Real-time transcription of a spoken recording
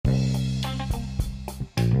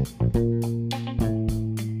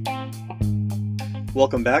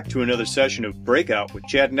Welcome back to another session of Breakout with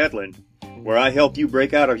Chad Nedlund, where I help you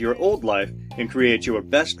break out of your old life and create your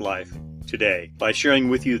best life today by sharing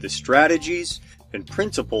with you the strategies and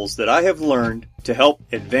principles that I have learned to help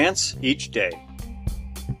advance each day.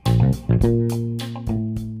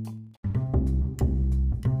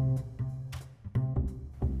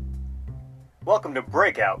 Welcome to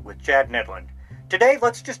Breakout with Chad Nedlund. Today,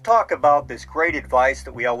 let's just talk about this great advice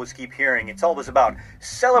that we always keep hearing. It's always about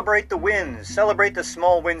celebrate the wins, celebrate the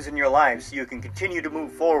small wins in your life so you can continue to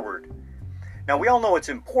move forward. Now, we all know it's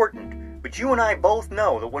important, but you and I both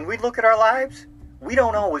know that when we look at our lives, we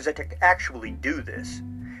don't always actually do this.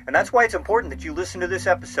 And that's why it's important that you listen to this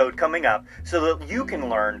episode coming up so that you can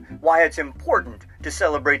learn why it's important to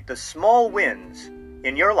celebrate the small wins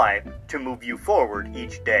in your life to move you forward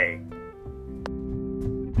each day.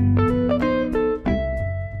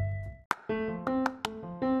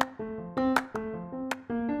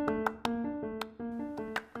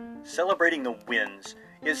 Celebrating the wins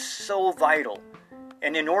is so vital,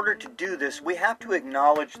 and in order to do this, we have to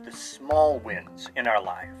acknowledge the small wins in our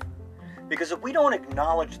life. Because if we don't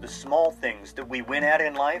acknowledge the small things that we win at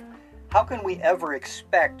in life, how can we ever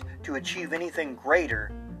expect to achieve anything greater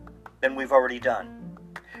than we've already done?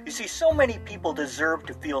 You see, so many people deserve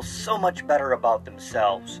to feel so much better about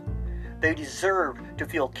themselves. They deserve to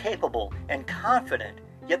feel capable and confident,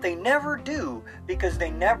 yet they never do because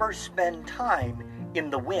they never spend time in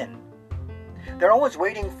the win. They're always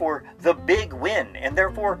waiting for the big win, and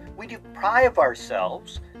therefore we deprive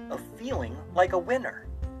ourselves of feeling like a winner.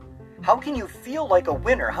 How can you feel like a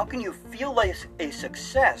winner? How can you feel like a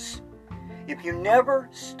success if you never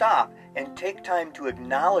stop and take time to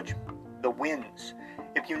acknowledge the wins?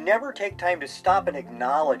 If you never take time to stop and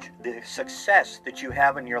acknowledge the success that you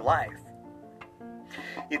have in your life?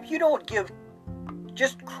 If you don't give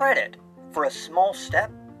just credit for a small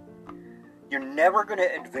step, you're never going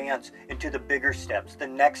to advance into the bigger steps, the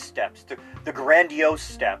next steps, the grandiose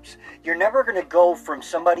steps. You're never going to go from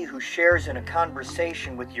somebody who shares in a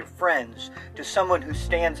conversation with your friends to someone who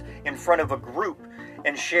stands in front of a group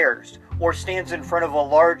and shares, or stands in front of a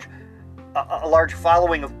large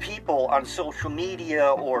following of people on social media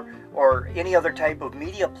or any other type of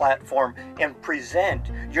media platform and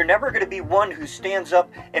present. You're never going to be one who stands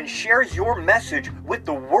up and shares your message with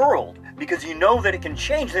the world, because you know that it can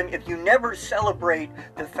change them if you never celebrate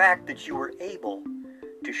the fact that you were able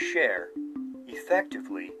to share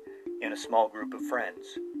effectively in a small group of friends.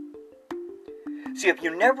 See, if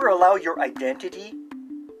you never allow your identity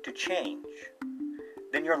to change,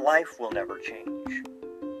 then your life will never change.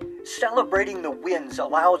 Celebrating the wins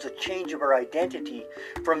allows a change of our identity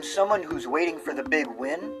from someone who's waiting for the big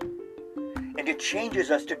win, and it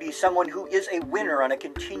changes us to be someone who is a winner on a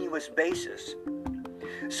continuous basis.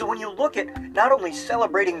 So when you look at not only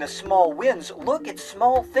celebrating the small wins, look at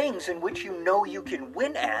small things in which you know you can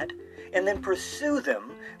win at, and then pursue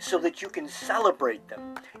them so that you can celebrate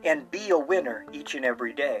them and be a winner each and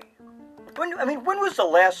every day. When was the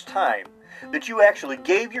last time that you actually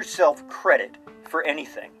gave yourself credit for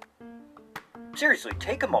anything? Seriously,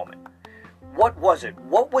 take a moment. What was it?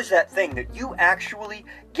 What was that thing that you actually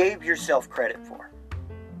gave yourself credit for?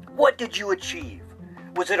 What did you achieve?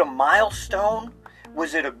 Was it a milestone?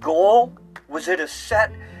 Was it a goal? Was it a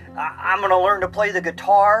set, I'm going to learn to play the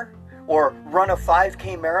guitar or run a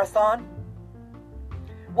 5K marathon?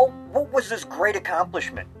 Well, what was this great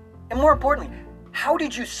accomplishment? And more importantly, how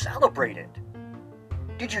did you celebrate it?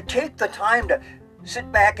 Did you take the time to sit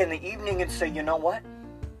back in the evening and say, you know what?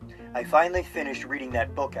 I finally finished reading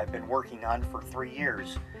that book I've been working on for 3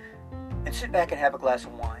 years, and sit back and have a glass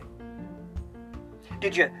of wine?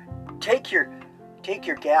 Did you take your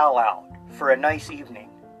gal out for a nice evening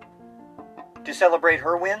to celebrate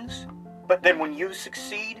her wins? But then when you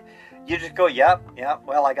succeed, you just go, yep,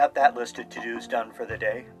 well, I got that list of to-dos done for the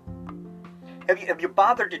day. Have you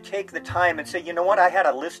bothered to take the time and say, you know what, I had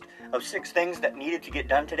a list of 6 things that needed to get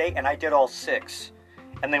done today, and I did all 6,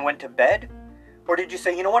 and then went to bed? Or did you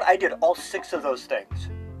say, you know what, I did all 6 of those things.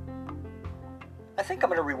 I think I'm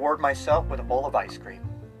going to reward myself with a bowl of ice cream.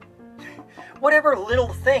 Whatever little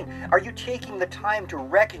thing, are you taking the time to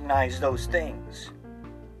recognize those things?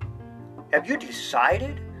 Have you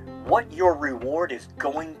decided what your reward is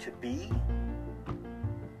going to be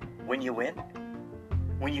when you win?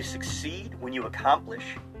 When you succeed? When you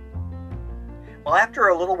accomplish? Well, after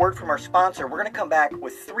a little word from our sponsor, we're going to come back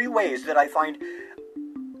with 3 ways that I find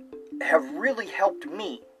have really helped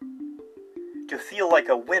me to feel like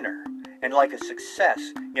a winner and like a success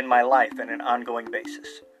in my life on an ongoing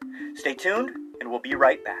basis. Stay tuned, and we'll be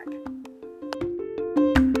right back.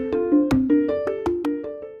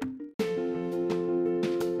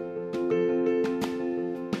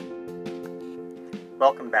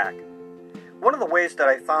 Welcome back. One of the ways that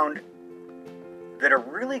I found that are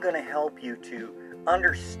really going to help you to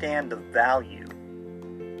understand the value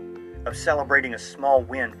of celebrating a small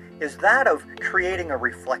win is that of creating a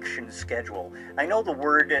reflection schedule. I know the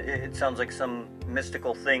word, it sounds like some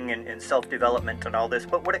mystical thing in self-development and all this,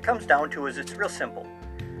 but what it comes down to is it's real simple.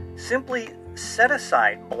 Simply set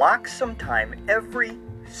aside, block some time every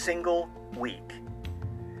single week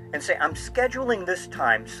and say, I'm scheduling this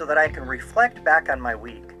time so that I can reflect back on my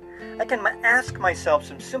week. I can ask myself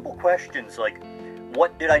some simple questions like,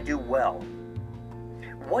 what did I do well?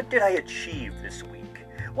 What did I achieve this week?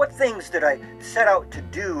 What things did I set out to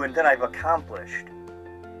do and that I've accomplished?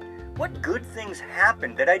 What good things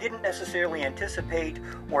happened that I didn't necessarily anticipate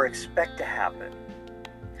or expect to happen?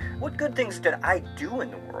 What good things did I do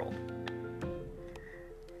in the world?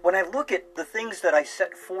 When I look at the things that I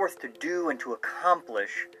set forth to do and to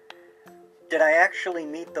accomplish, did I actually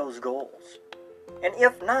meet those goals? And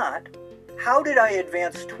if not, how did I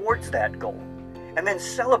advance towards that goal? And then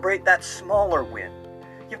celebrate that smaller win.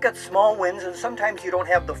 You've got small wins, and sometimes you don't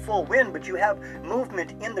have the full win, but you have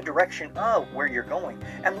movement in the direction of where you're going.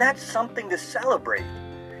 And that's something to celebrate.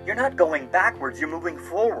 You're not going backwards, you're moving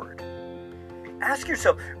forward. Ask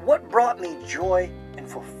yourself, what brought me joy and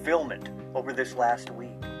fulfillment over this last week?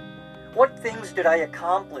 What things did I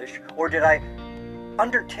accomplish or did I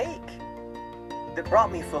undertake that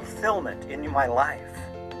brought me fulfillment in my life?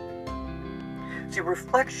 See,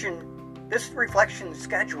 this reflection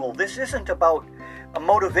schedule, this isn't about a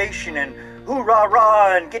motivation and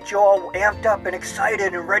hoorah-rah and get you all amped up and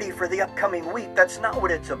excited and ready for the upcoming week. That's not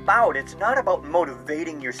what it's about. It's not about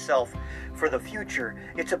motivating yourself for the future.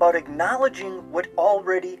 It's about acknowledging what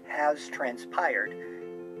already has transpired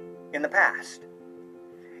in the past.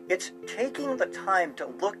 It's taking the time to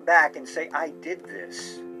look back and say, I did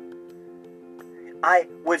this. I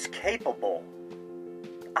was capable.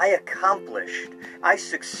 I accomplished. I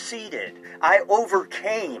succeeded. I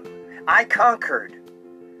overcame. I conquered.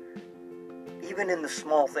 Even in the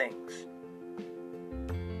small things.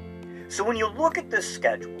 So when you look at this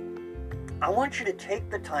schedule, I want you to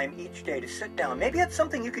take the time each day to sit down. Maybe it's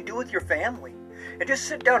something you could do with your family. And just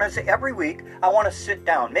sit down and say, every week, I want to sit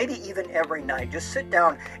down. Maybe even every night. Just sit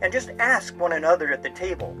down and just ask one another at the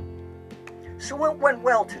table. So what went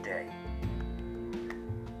well today?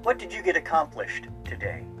 What did you get accomplished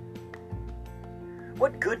today?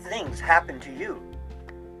 What good things happened to you,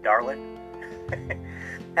 darling?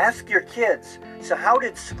 Ask your kids, so how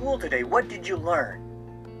did school today? What did you learn?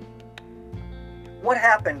 What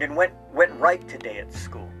happened and went right today at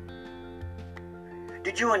school?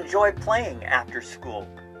 Did you enjoy playing after school?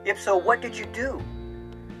 If so, what did you do?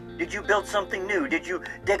 Did you build something new? Did you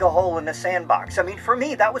dig a hole in the sandbox? I mean, for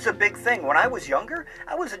me, that was a big thing. When I was younger,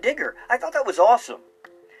 I was a digger. I thought that was awesome.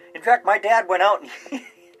 In fact, my dad went out and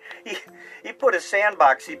he put a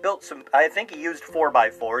sandbox. He built some, I think he used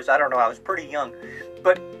 4x4s. I don't know, I was pretty young.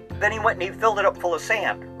 But then he went and he filled it up full of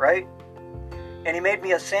sand, right? And he made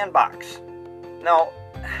me a sandbox. Now,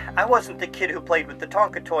 I wasn't the kid who played with the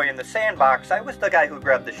Tonka toy in the sandbox. I was the guy who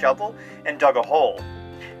grabbed the shovel and dug a hole.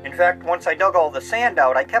 In fact, once I dug all the sand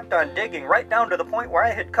out, I kept on digging right down to the point where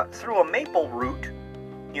I had cut through a maple root,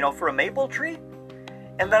 for a maple tree.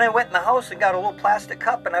 And then I went in the house and got a little plastic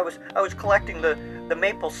cup, and I was collecting the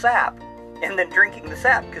maple sap and then drinking the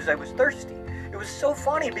sap because I was thirsty. It was so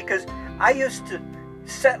funny because I used to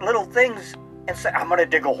set little things and say, I'm going to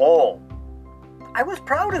dig a hole. I was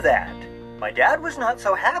proud of that. My dad was not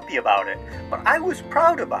so happy about it, but I was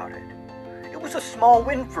proud about it. It was a small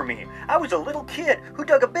win for me. I was a little kid who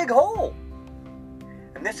dug a big hole.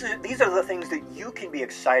 And these are the things that you can be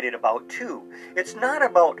excited about too. It's not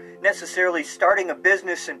about necessarily starting a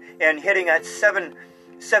business and hitting a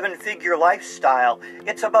seven-figure lifestyle.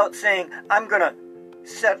 It's about saying, I'm going to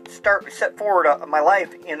set forward my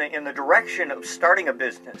life in the direction of starting a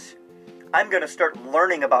business. I'm going to start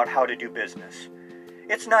learning about how to do business.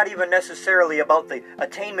 It's not even necessarily about the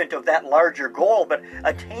attainment of that larger goal, but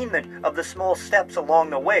attainment of the small steps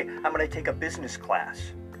along the way. I'm going to take a business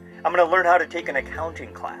class. I'm going to learn how to take an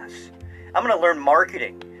accounting class. I'm going to learn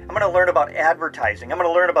marketing. I'm going to learn about advertising. I'm going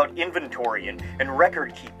to learn about inventory and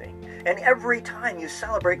record keeping. And every time you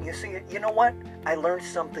celebrate and you say, you know what? I learned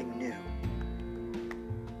something new.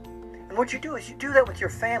 And what you do is you do that with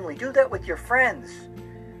your family. Do that with your friends.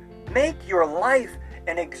 Make your life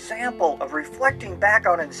an example of reflecting back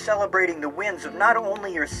on and celebrating the wins of not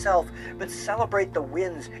only yourself, but celebrate the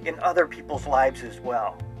wins in other people's lives as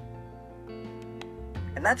well.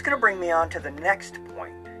 And that's going to bring me on to the next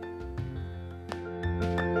point.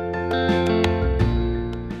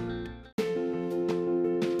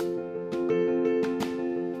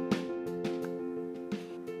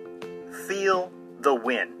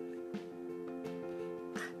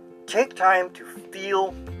 Take time to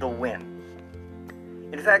feel the win.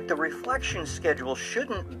 In fact, the reflection schedule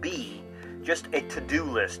shouldn't be just a to-do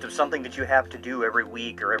list of something that you have to do every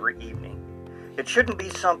week or every evening. It shouldn't be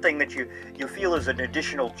something that you feel is an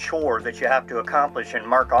additional chore that you have to accomplish and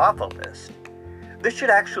mark off a list. This should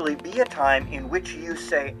actually be a time in which you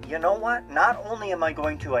say, you know what? Not only am I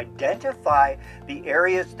going to identify the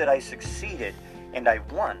areas that I succeeded and I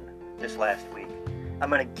won this last week, I'm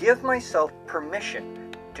going to give myself permission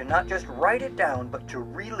to not just write it down, but to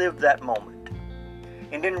relive that moment.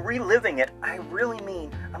 And in reliving it, I really mean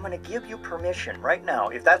I'm going to give you permission right now.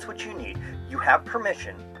 If that's what you need, you have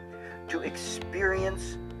permission to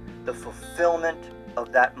experience the fulfillment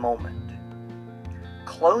of that moment.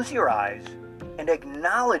 Close your eyes and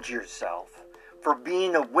acknowledge yourself for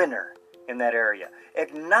being a winner in that area.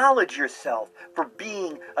 Acknowledge yourself for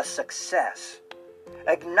being a success.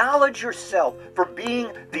 Acknowledge yourself for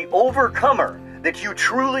being the overcomer that you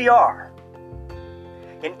truly are.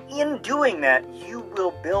 And in doing that, you will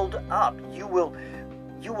build up, you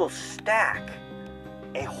will stack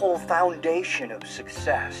a whole foundation of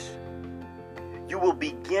success. You will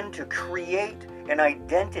begin to create an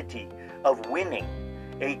identity of winning,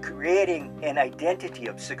 creating an identity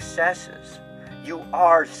of successes. You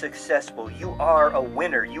are successful, you are a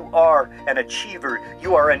winner, you are an achiever,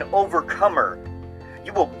 you are an overcomer.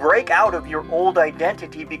 You will break out of your old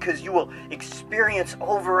identity because you will experience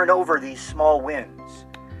over and over these small wins.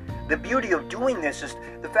 The beauty of doing this is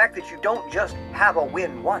the fact that you don't just have a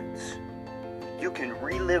win once. You can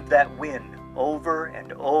relive that win over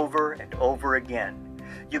and over and over again.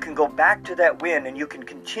 You can go back to that win and you can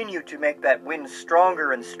continue to make that win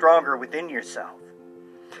stronger and stronger within yourself.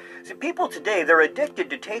 See, people today, they're addicted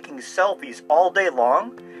to taking selfies all day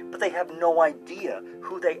long, but they have no idea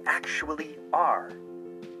who they actually are.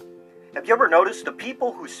 Have you ever noticed the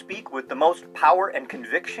people who speak with the most power and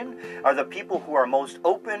conviction are the people who are most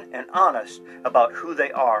open and honest about who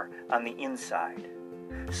they are on the inside?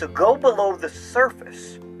 So go below the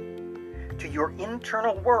surface to your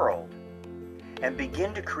internal world and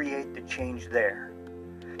begin to create the change there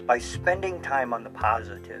by spending time on the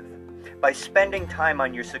positive, by spending time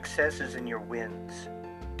on your successes and your wins.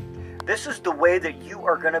 This is the way that you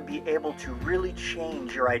are going to be able to really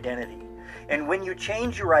change your identity. And when you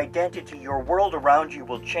change your identity, your world around you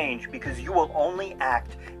will change because you will only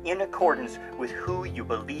act in accordance with who you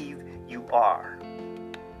believe you are.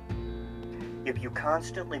 If you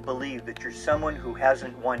constantly believe that you're someone who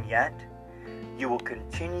hasn't won yet, you will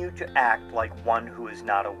continue to act like one who is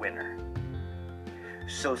not a winner.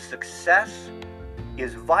 So success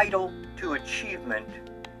is vital to achievement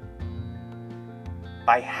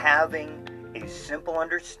by having a simple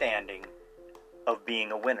understanding of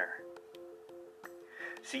being a winner.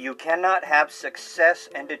 So you cannot have success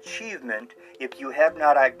and achievement if you have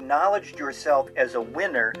not acknowledged yourself as a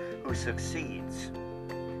winner who succeeds.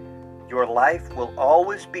 Your life will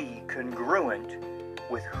always be congruent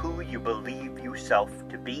with who you believe yourself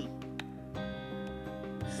to be.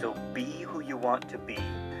 So be who you want to be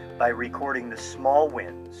by recording the small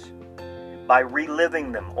wins, by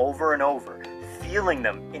reliving them over and over, feeling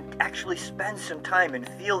them, and actually spend some time and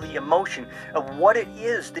feel the emotion of what it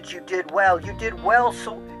is that you did well. You did well,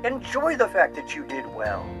 so enjoy the fact that you did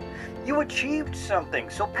well. You achieved something,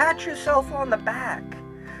 so pat yourself on the back.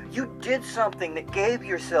 You did something that gave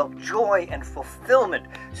yourself joy and fulfillment,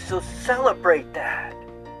 so celebrate that.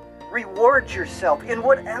 Reward yourself in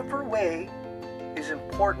whatever way is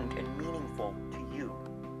important and meaningful to you.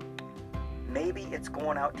 Maybe it's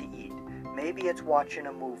going out to eat. Maybe it's watching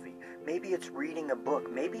a movie. Maybe it's reading a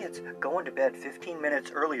book. Maybe it's going to bed 15 minutes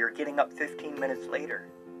earlier, getting up 15 minutes later.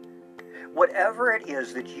 Whatever it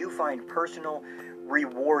is that you find personal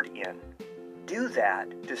reward in, do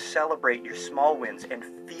that to celebrate your small wins and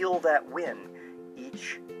feel that win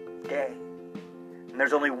each day. And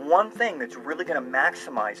there's only one thing that's really going to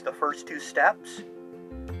maximize the first two steps.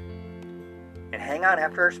 And hang on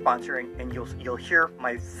after our sponsor, and you'll hear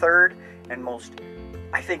my third and most,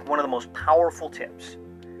 I think, one of the most powerful tips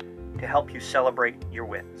to help you celebrate your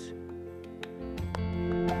wins.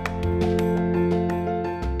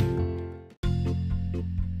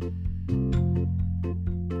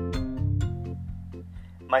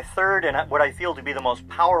 My third and what I feel to be the most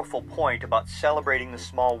powerful point about celebrating the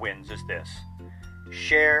small wins is this: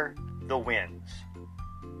 share the wins.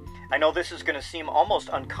 I know this is going to seem almost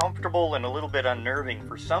uncomfortable and a little bit unnerving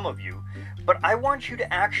for some of you, but I want you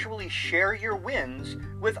to actually share your wins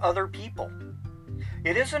with other people.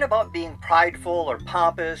 It isn't about being prideful or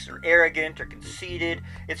pompous or arrogant or conceited.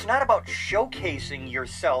 It's not about showcasing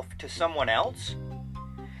yourself to someone else.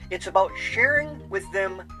 It's about sharing with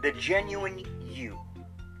them the genuine you.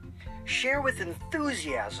 share with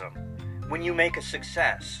enthusiasm when you make a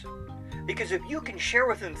success. Because if you can share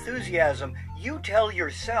with enthusiasm, you tell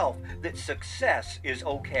yourself that success is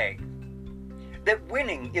okay, that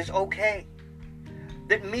winning is okay,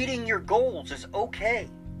 that meeting your goals is okay.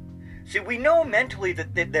 See, we know mentally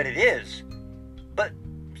that it is, but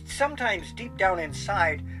sometimes deep down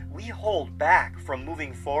inside, we hold back from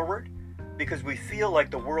moving forward because we feel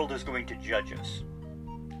like the world is going to judge us.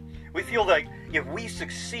 We feel like if we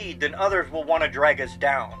succeed, then others will want to drag us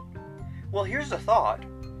down. Well, here's the thought.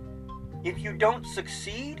 If you don't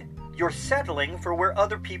succeed, you're settling for where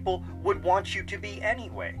other people would want you to be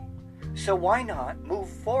anyway. So why not move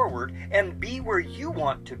forward and be where you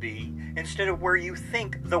want to be instead of where you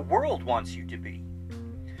think the world wants you to be?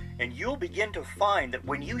 And you'll begin to find that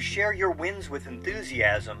when you share your wins with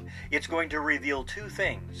enthusiasm, it's going to reveal two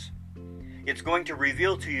things. It's going to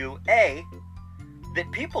reveal to you, A,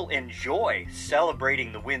 that people enjoy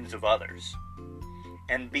celebrating the wins of others.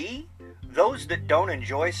 And B, those that don't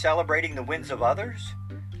enjoy celebrating the wins of others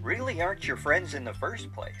really aren't your friends in the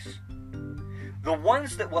first place. The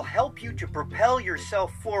ones that will help you to propel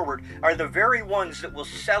yourself forward are the very ones that will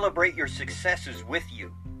celebrate your successes with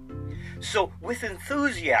you. So, with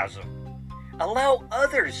enthusiasm, allow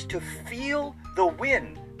others to feel the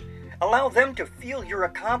win. Allow them to feel your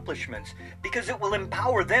accomplishments, because it will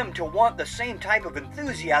empower them to want the same type of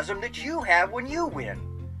enthusiasm that you have when you win.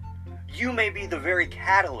 You may be the very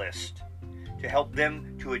catalyst to help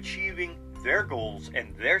them to achieving their goals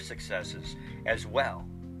and their successes as well.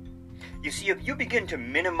 You see, if you begin to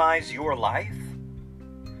minimize your life,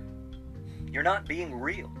 you're not being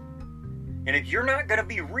real. And if you're not going to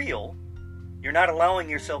be real, you're not allowing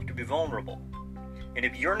yourself to be vulnerable. And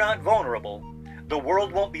if you're not vulnerable, the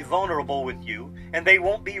world won't be vulnerable with you, and they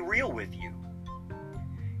won't be real with you.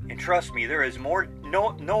 And trust me, there is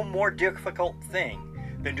no more difficult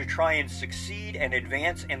thing than to try and succeed and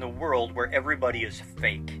advance in the world where everybody is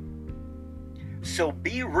fake. So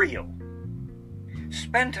be real.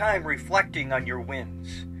 Spend time reflecting on your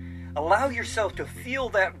wins. Allow yourself to feel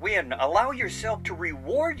that win. Allow yourself to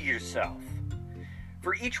reward yourself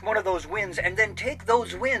for each one of those wins, and then take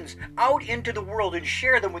those wins out into the world and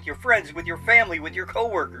share them with your friends, with your family, with your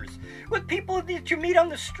coworkers, with people that you meet on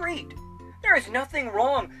the street. There is nothing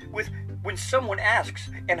wrong with when someone asks,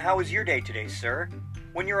 "And how was your day today, sir?"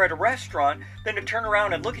 When you're at a restaurant, then to turn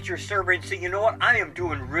around and look at your server and say, "You know what, I am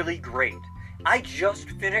doing really great. I just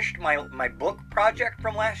finished my book project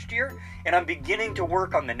from last year, and I'm beginning to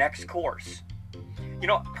work on the next course." You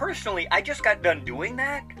know, personally, I just got done doing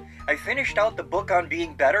that. I finished out the book on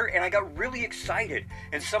being better, and I got really excited.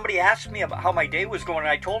 And somebody asked me about how my day was going, and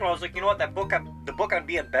I told them, I was like, you know what, the book on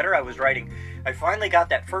being better I was writing, I finally got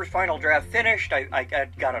that first final draft finished. I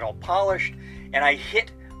got it all polished, and I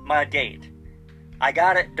hit my date. I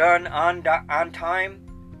got it done on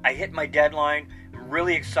time. I hit my deadline. I'm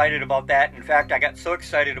really excited about that. In fact, I got so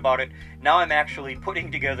excited about it, now I'm actually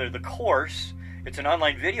putting together the course. It's an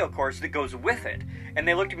online video course that goes with it. And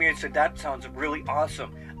they looked at me and said, "That sounds really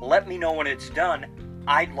awesome. Let me know when it's done.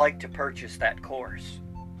 I'd like to purchase that course."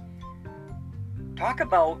 Talk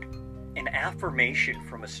about an affirmation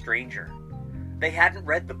from a stranger. They hadn't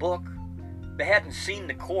read the book. They hadn't seen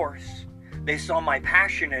the course. They saw my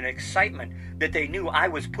passion and excitement that they knew I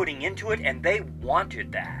was putting into it, and they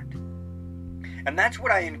wanted that. And that's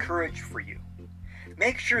what I encourage for you.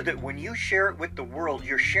 Make sure that when you share it with the world,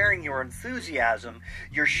 you're sharing your enthusiasm,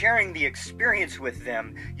 you're sharing the experience with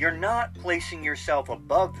them, you're not placing yourself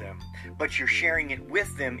above them, but you're sharing it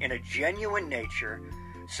with them in a genuine nature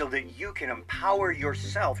so that you can empower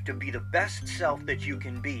yourself to be the best self that you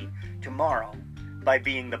can be tomorrow by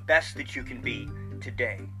being the best that you can be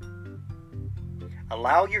today.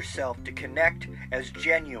 Allow yourself to connect as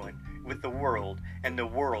genuine with the world, and the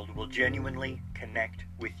world will genuinely connect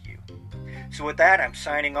with you. So with that, I'm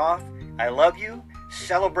signing off. I love you.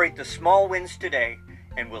 Celebrate the small wins today,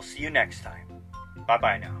 and we'll see you next time.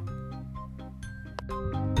 Bye-bye now.